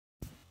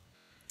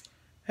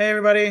Hey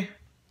everybody,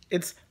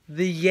 it's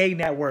the Yay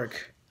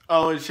Network.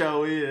 Oh, it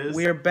sure is.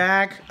 We are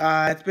back.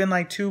 It's been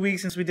like 2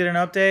 weeks since we did an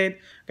update.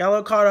 Got a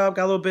little caught up,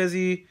 got a little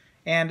busy,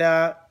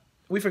 and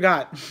we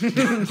forgot.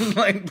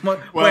 Like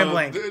point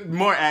blank.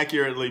 More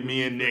accurately,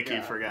 me and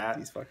Nikki forgot.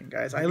 These fucking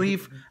guys. I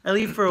leave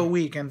for a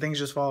week and things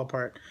just fall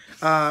apart.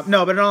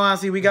 No, but in all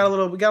honesty, we got a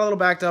little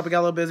backed up. We got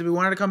a little busy. We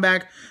wanted to come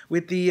back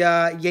with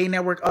the Yay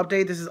Network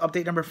update. This is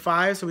update number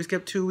 5, so we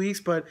skipped 2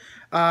 weeks, but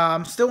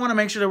still want to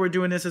make sure that we're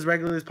doing this as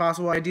regularly as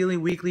possible. Ideally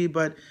weekly,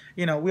 but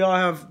you know we all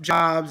have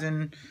jobs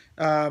and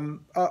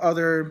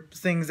other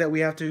things that we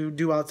have to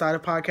do outside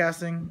of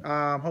podcasting.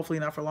 Hopefully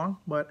not for long,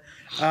 but.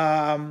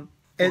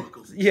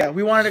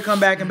 We wanted to come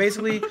back and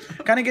basically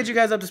kind of get you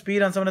guys up to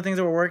speed on some of the things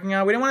that we're working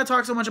on. We didn't want to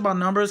talk so much about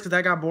numbers because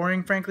that got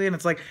boring, frankly. And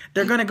it's like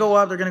they're going to go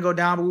up, they're going to go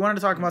down. But we wanted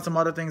to talk about some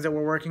other things that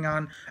we're working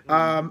on.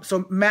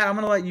 So, Matt, I'm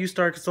going to let you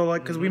start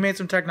because we made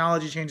some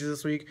technology changes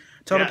this week.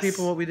 Tell the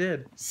people what we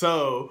did.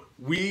 So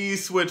we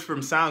switched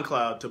from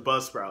SoundCloud to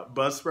Buzzsprout.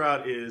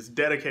 Buzzsprout is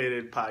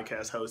dedicated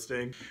podcast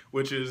hosting,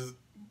 which is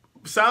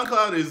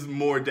SoundCloud is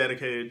more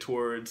dedicated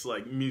towards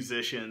like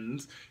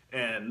musicians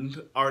and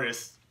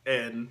artists,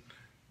 and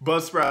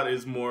Buzzsprout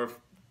is more,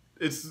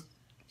 it's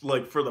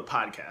like for the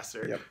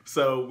podcaster. Yep.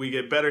 So we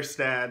get better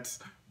stats,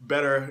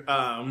 better,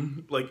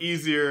 like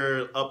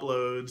easier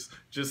uploads,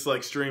 just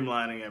like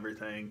streamlining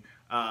everything.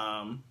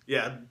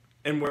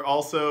 And we're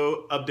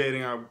also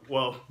updating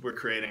we're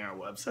creating our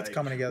website. It's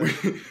coming together.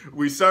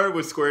 We started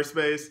with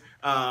Squarespace.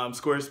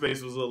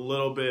 Squarespace was a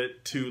little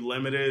bit too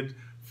limited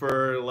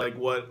for like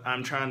what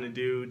I'm trying to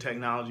do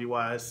technology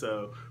wise.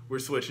 So we're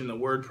switching to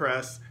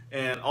WordPress,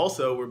 and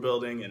also we're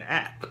building an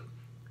app.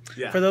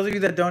 Yeah. For those of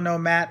you that don't know,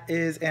 Matt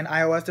is an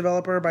iOS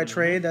developer by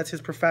trade. That's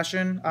his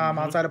profession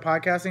outside of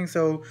podcasting.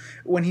 So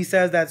when he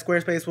says that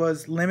Squarespace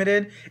was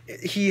limited,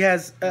 he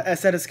has a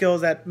set of skills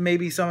that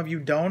maybe some of you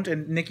don't,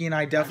 and Nikki and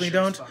I definitely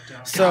don't.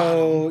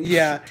 So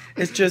yeah,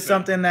 it's just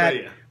something that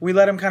we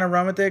let him kind of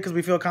run with it because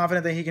we feel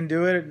confident that he can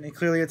do it. And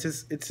clearly, it's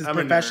his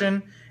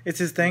profession. It's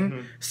his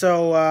thing.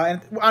 So and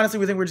honestly,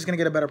 we think we're just gonna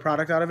get a better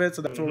product out of it.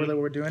 So that's what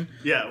we're doing.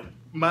 Yeah.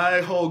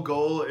 My whole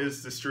goal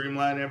is to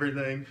streamline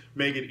everything,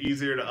 make it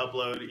easier to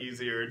upload,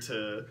 easier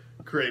to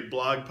create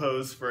blog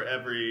posts for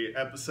every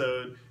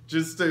episode,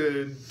 just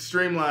to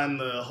streamline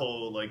the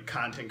whole like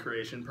content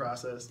creation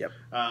process. Yep.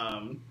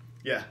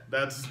 Yeah,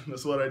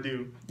 that's what I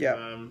do. Yeah.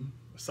 I'm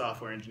a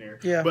software engineer.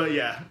 Yeah. But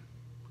yeah,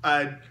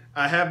 I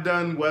have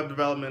done web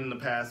development in the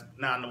past,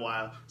 not in a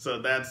while,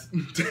 so that's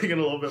taking a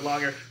little bit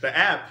longer. The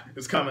app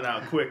is coming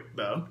out quick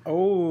though.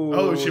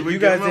 Oh, should we you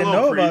give guys them a didn't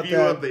little know about preview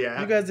that. of the app?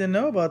 You guys didn't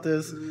know about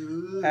this.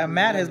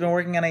 Matt has been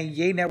working on a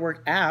Yay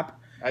Network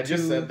app. I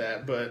just said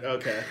that, but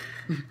okay.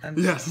 I'm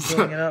Yes.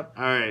 pulling it up.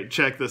 All right,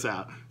 check this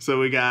out. So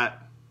we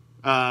got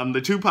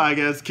the 2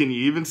 podcasts. Can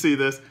you even see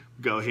this?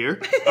 Go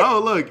here.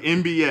 Oh, look,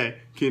 NBA.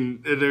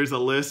 There's a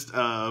list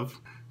of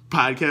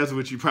podcasts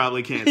which you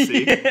probably can't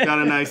see. Got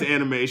a nice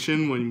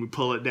animation when we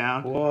pull it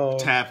down. Whoa.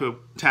 Tap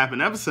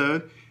an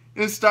episode,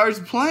 and it starts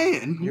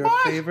playing. Your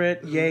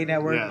favorite Yay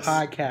Network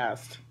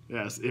podcast.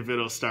 Yes, if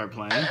it'll start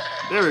playing.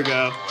 There we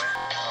go.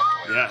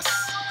 Yes.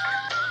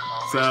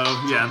 So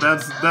yeah,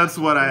 that's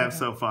what I have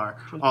so far.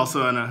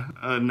 Also in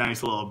a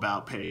nice little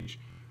about page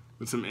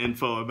with some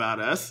info about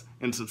us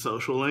and some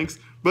social links.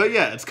 But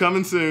yeah, it's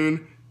coming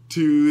soon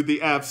to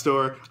the App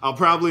Store. I'll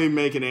probably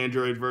make an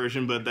Android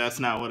version, but that's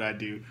not what I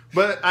do.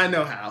 But I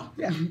know how.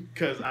 Yeah.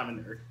 Because I'm a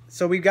nerd.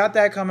 So we've got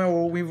that coming.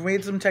 Well, we've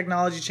made some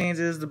technology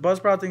changes. The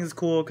Buzzsprout thing is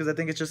cool because I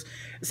think it's just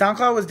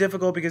SoundCloud was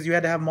difficult because you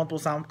had to have multiple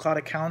SoundCloud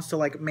accounts to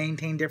like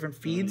maintain different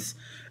feeds.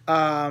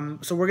 So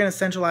we're gonna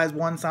centralize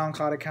one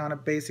SoundCloud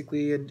account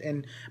basically,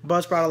 and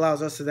Buzzsprout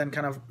allows us to then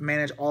kind of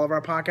manage all of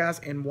our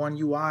podcasts in one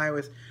UI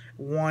with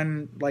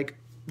one like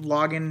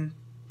login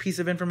piece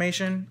of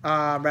information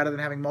rather than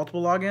having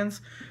multiple logins.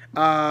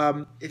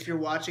 If you're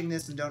watching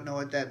this and don't know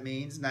what that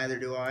means, neither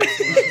do I.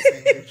 So we're on the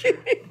same picture.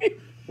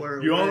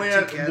 You only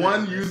have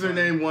one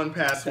username, one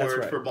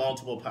password for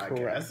multiple podcasts.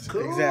 Correct.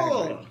 Cool.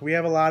 Exactly. We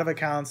have a lot of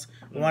accounts.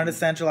 We wanted to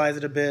centralize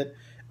it a bit.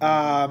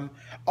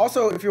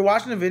 Also, if you're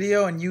watching the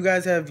video and you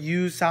guys have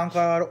used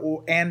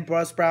SoundCloud and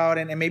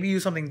Buzzsprout and maybe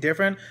use something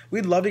different,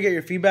 we'd love to get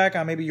your feedback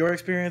on maybe your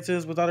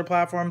experiences with other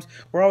platforms.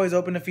 We're always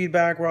open to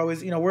feedback. We're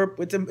always,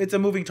 it's a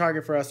moving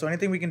target for us. So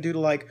anything we can do to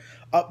like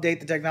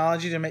update the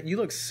technology to make you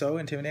look so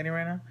intimidating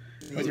right now.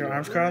 With your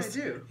arms crossed?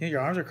 Yeah,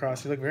 your arms are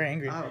crossed. You look very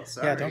angry. Oh,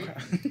 sorry. Yeah, don't cry.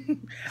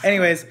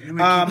 Anyways,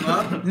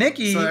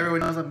 Nikki, so everyone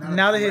knows I'm not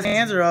now that his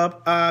hands are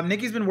up,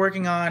 Nikki's been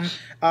working on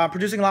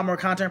producing a lot more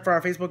content for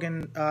our Facebook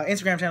and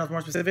Instagram channels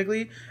more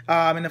specifically,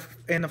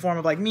 in the form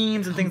of like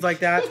memes and things like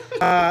that.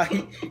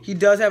 He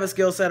does have a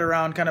skill set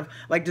around kind of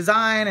like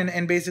design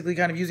and basically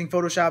kind of using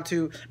Photoshop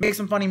to make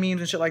some funny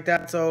memes and shit like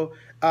that. So,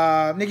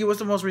 Nikki, what's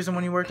the most recent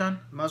one you worked on?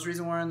 The most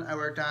recent one I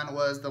worked on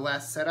was The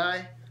Last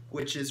Seti,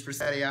 which is for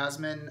Seti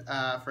Osman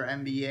for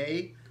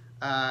NBA.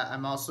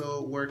 I'm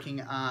also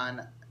working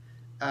on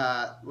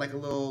like a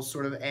little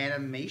sort of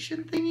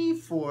animation thingy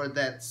for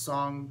that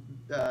song,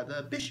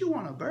 the "Bitch You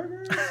Want a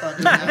Burger." So I'll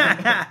do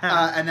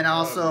that. And then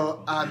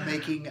also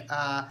making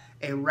a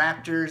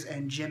Raptors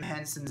and Jim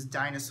Henson's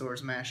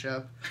Dinosaurs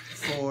mashup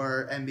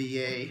for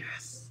NBA.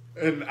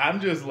 And I'm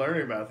just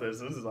learning about this.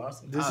 This is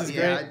awesome. This is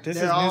great. This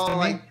is news all to me.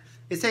 like,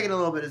 it's taking a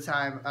little bit of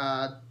time.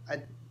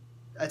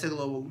 I took a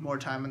little more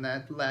time on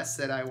that last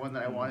set I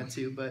wanted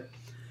to, but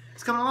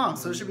it's coming along,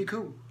 so it should be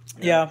cool.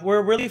 Yeah,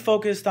 we're really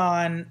focused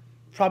on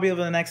probably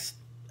over the next,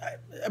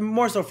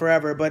 more so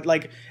forever, but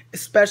like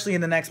especially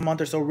in the next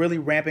month or so, really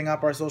ramping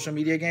up our social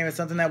media game. It's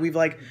something that we've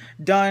like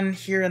done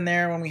here and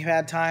there when we've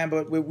had time,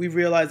 but we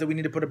realized that we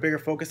need to put a bigger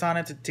focus on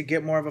it to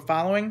get more of a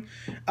following.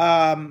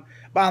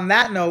 But on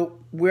that note,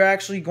 we're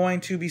actually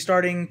going to be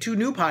starting 2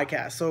 new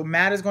podcasts. So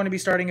Matt is going to be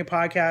starting a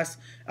podcast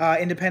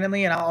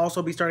independently, and I'll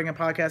also be starting a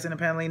podcast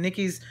independently.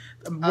 Nikki's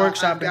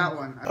workshopping. I've got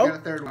one. I've got a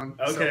third one.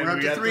 Okay, so we're up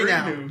we to got 3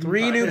 now.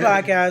 3 new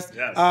podcasts.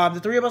 Yes.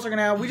 The 3 of us are going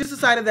to have, we just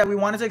decided that we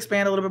wanted to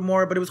expand a little bit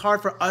more, but it was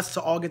hard for us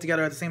to all get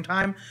together at the same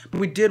time. But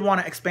we did want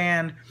to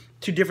expand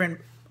to different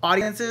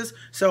audiences.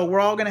 So we're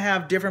all going to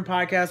have different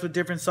podcasts with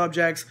different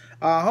subjects,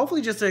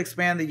 hopefully just to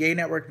expand the Yay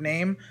Network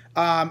name.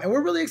 And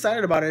we're really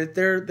excited about it.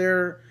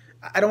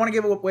 I don't want to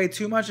give away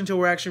too much until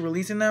we're actually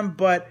releasing them,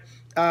 but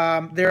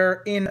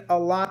they're in a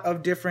lot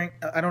of different.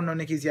 I don't know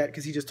Nikki's yet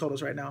because he just told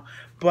us right now,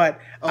 but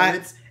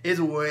It's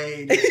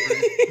way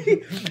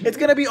different. it's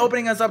gonna be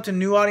opening us up to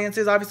new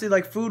audiences. Obviously,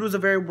 like food was a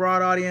very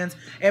broad audience.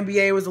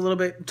 NBA was a little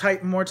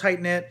bit more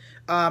tight knit.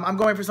 I'm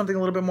going for something a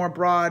little bit more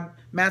broad.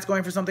 Matt's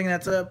going for something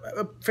that's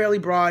a fairly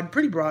broad,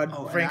 pretty broad,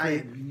 frankly.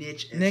 And I am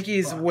niche as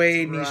Nikki's fuck.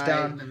 way It's niche right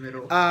down. in the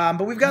middle.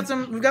 But we've got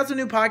some new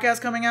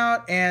podcasts coming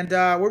out, and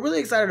we're really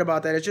excited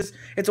about that.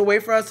 It's a way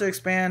for us to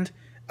expand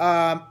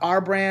our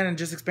brand and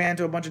just expand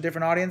to a bunch of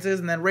different audiences,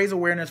 and then raise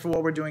awareness for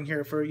what we're doing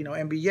here for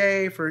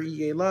NBA, for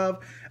EA Love.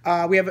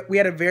 We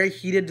had a very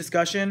heated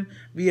discussion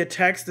via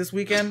text this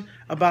weekend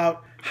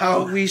about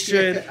how we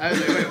should Yeah. I was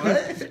like, wait,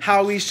 what?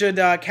 how we should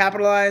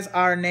capitalize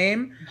our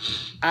name.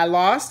 I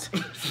lost.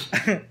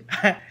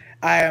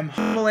 I am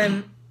humble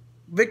in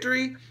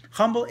victory,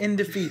 humble in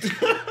defeat.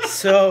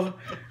 So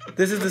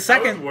this is the I was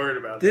second. worried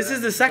about This that.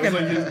 is the second.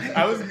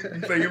 I was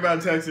thinking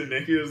about texting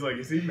Nikki. I was like,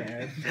 is he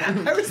mad?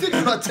 I was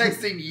thinking about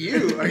texting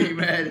you. Are you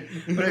mad?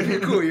 But if you're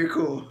cool, you're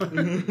cool.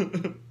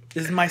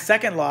 This is my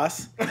second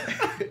loss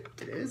It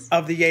is.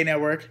 of the Yay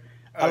Network.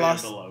 Oh, I yeah,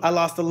 lost. the logo. I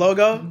lost the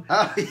logo.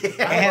 Oh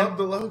yeah. I And- love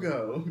the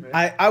logo. Man.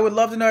 I would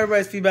love to know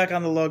everybody's feedback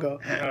on the logo.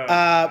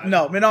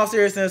 No, in all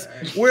seriousness,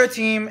 we're a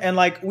team, and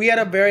like we had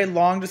a very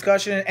long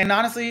discussion. And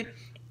honestly,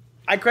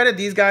 I credit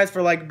these guys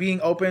for like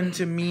being open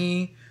to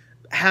me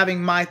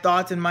having my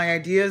thoughts and my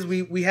ideas.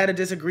 We had a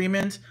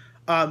disagreement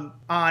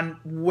on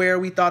where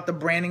we thought the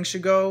branding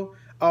should go,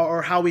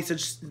 or how we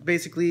should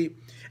basically.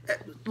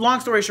 Long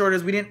story short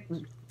is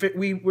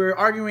we were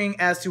arguing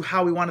as to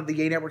how we wanted the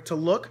Yay Network to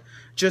look,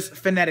 just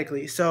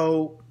phonetically.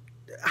 So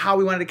how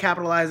we wanted to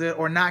capitalize it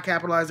or not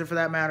capitalize it for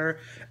that matter.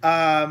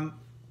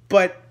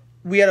 But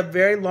we had a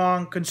very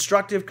long,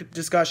 constructive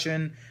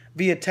discussion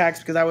via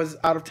text because I was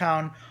out of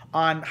town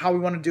on how we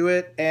want to do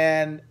it.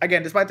 And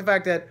again, despite the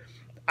fact that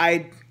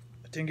I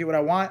didn't get what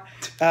I want,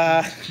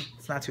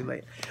 it's not too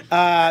late.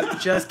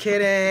 Just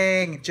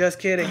kidding. Just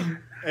kidding.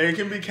 And it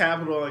can be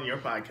capital on your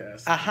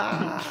podcast.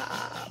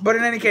 Aha. But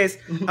in any case,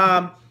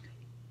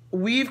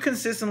 we've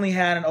consistently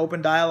had an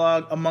open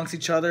dialogue amongst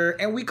each other,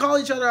 and we call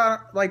each other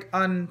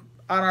on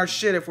our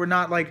shit if we're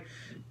not like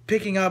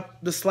picking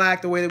up the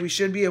slack the way that we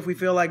should be. If we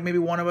feel like maybe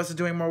one of us is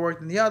doing more work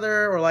than the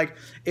other, or like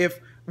if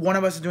one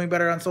of us is doing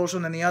better on social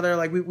than the other,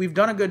 like we've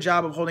done a good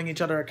job of holding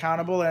each other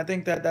accountable, and I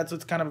think that that's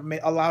what's kind of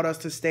allowed us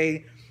to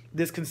stay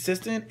this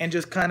consistent and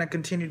just kind of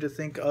continue to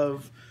think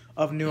of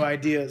new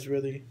ideas,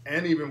 really.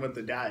 And even with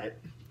the diet.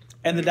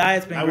 And the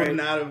diet's been I great. would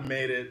not have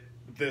made it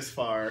this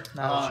far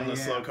on the yeah.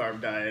 slow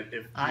carb diet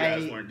if you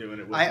guys weren't doing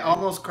it with I me.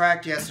 almost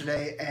cracked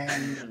yesterday,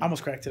 and I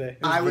almost cracked today.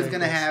 It I was very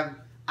gonna close. have.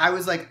 I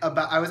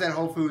was at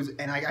Whole Foods,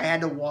 and I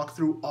had to walk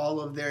through all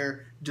of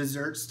their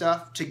dessert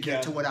stuff to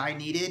get to what I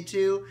needed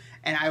to.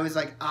 And I was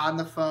like on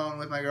the phone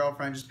with my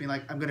girlfriend, just being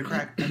like, "I'm gonna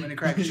crack. I'm gonna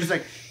crack." And she's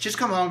like, "Just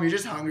come home. You're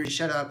just hungry.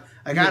 Shut up."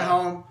 I got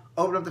home,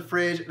 opened up the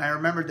fridge, and I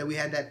remembered that we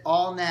had that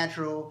all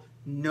natural,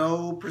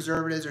 no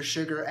preservatives or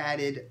sugar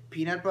added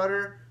peanut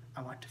butter.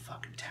 I went to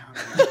fucking town.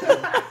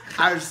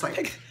 I was just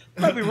like,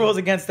 might be rules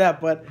against that,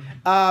 but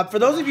for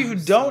those of you who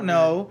don't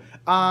know,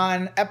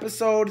 on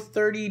episode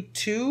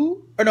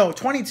 22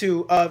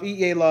 of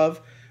EA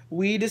Love,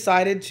 we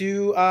decided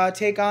to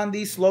take on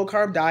the slow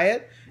carb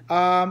diet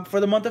for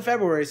the month of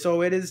February.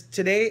 So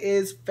today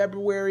is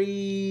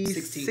February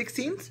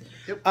 16th.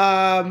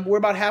 Yep. We're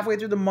about halfway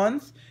through the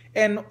month,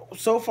 and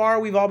so far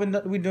we've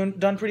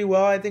done pretty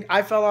well. I think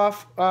I fell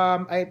off.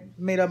 I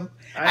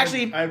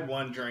had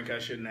one drink I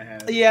shouldn't have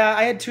had. Yeah,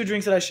 I had 2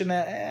 drinks that I shouldn't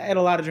have. I had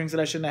a lot of drinks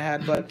that I shouldn't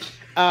have had, but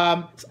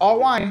it's all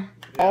wine. Yeah.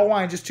 All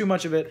wine, just too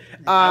much of it.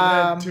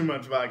 I've had too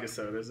much vodka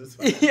sodas. It's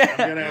fine. Yeah.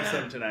 I'm gonna have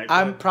some tonight.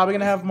 I'm probably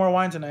gonna have more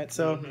wine tonight.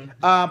 So,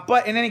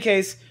 but in any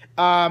case,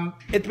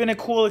 it's been a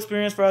cool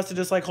experience for us to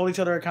just like hold each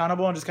other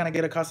accountable and just kind of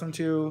get accustomed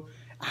to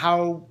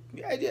how,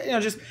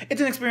 just it's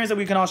an experience that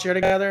we can all share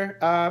together,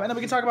 and then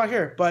we can talk about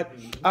here. But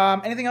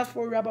anything else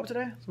before we wrap up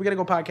today? So we gotta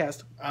go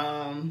podcast.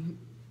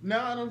 No,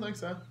 I don't think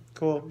so.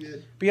 Cool.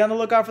 Be on the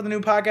lookout for the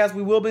new podcast.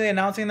 We will be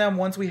announcing them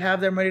once we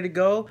have them ready to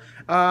go.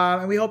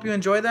 And we hope you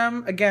enjoy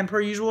them. Again, per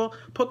usual,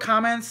 put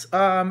comments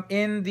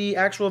in the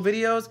actual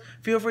videos.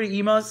 Feel free to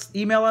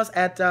email us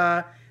at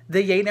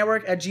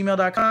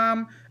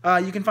theyaynetwork@gmail.com.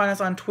 You can find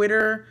us on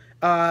Twitter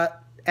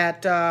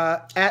at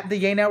the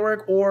Yay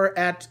Network or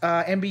at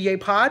NBA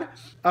Pod,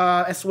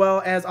 as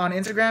well as on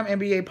Instagram,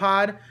 NBA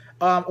Pod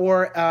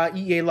or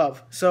EA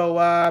Love.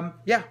 So,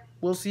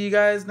 we'll see you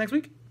guys next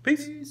week.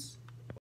 Peace.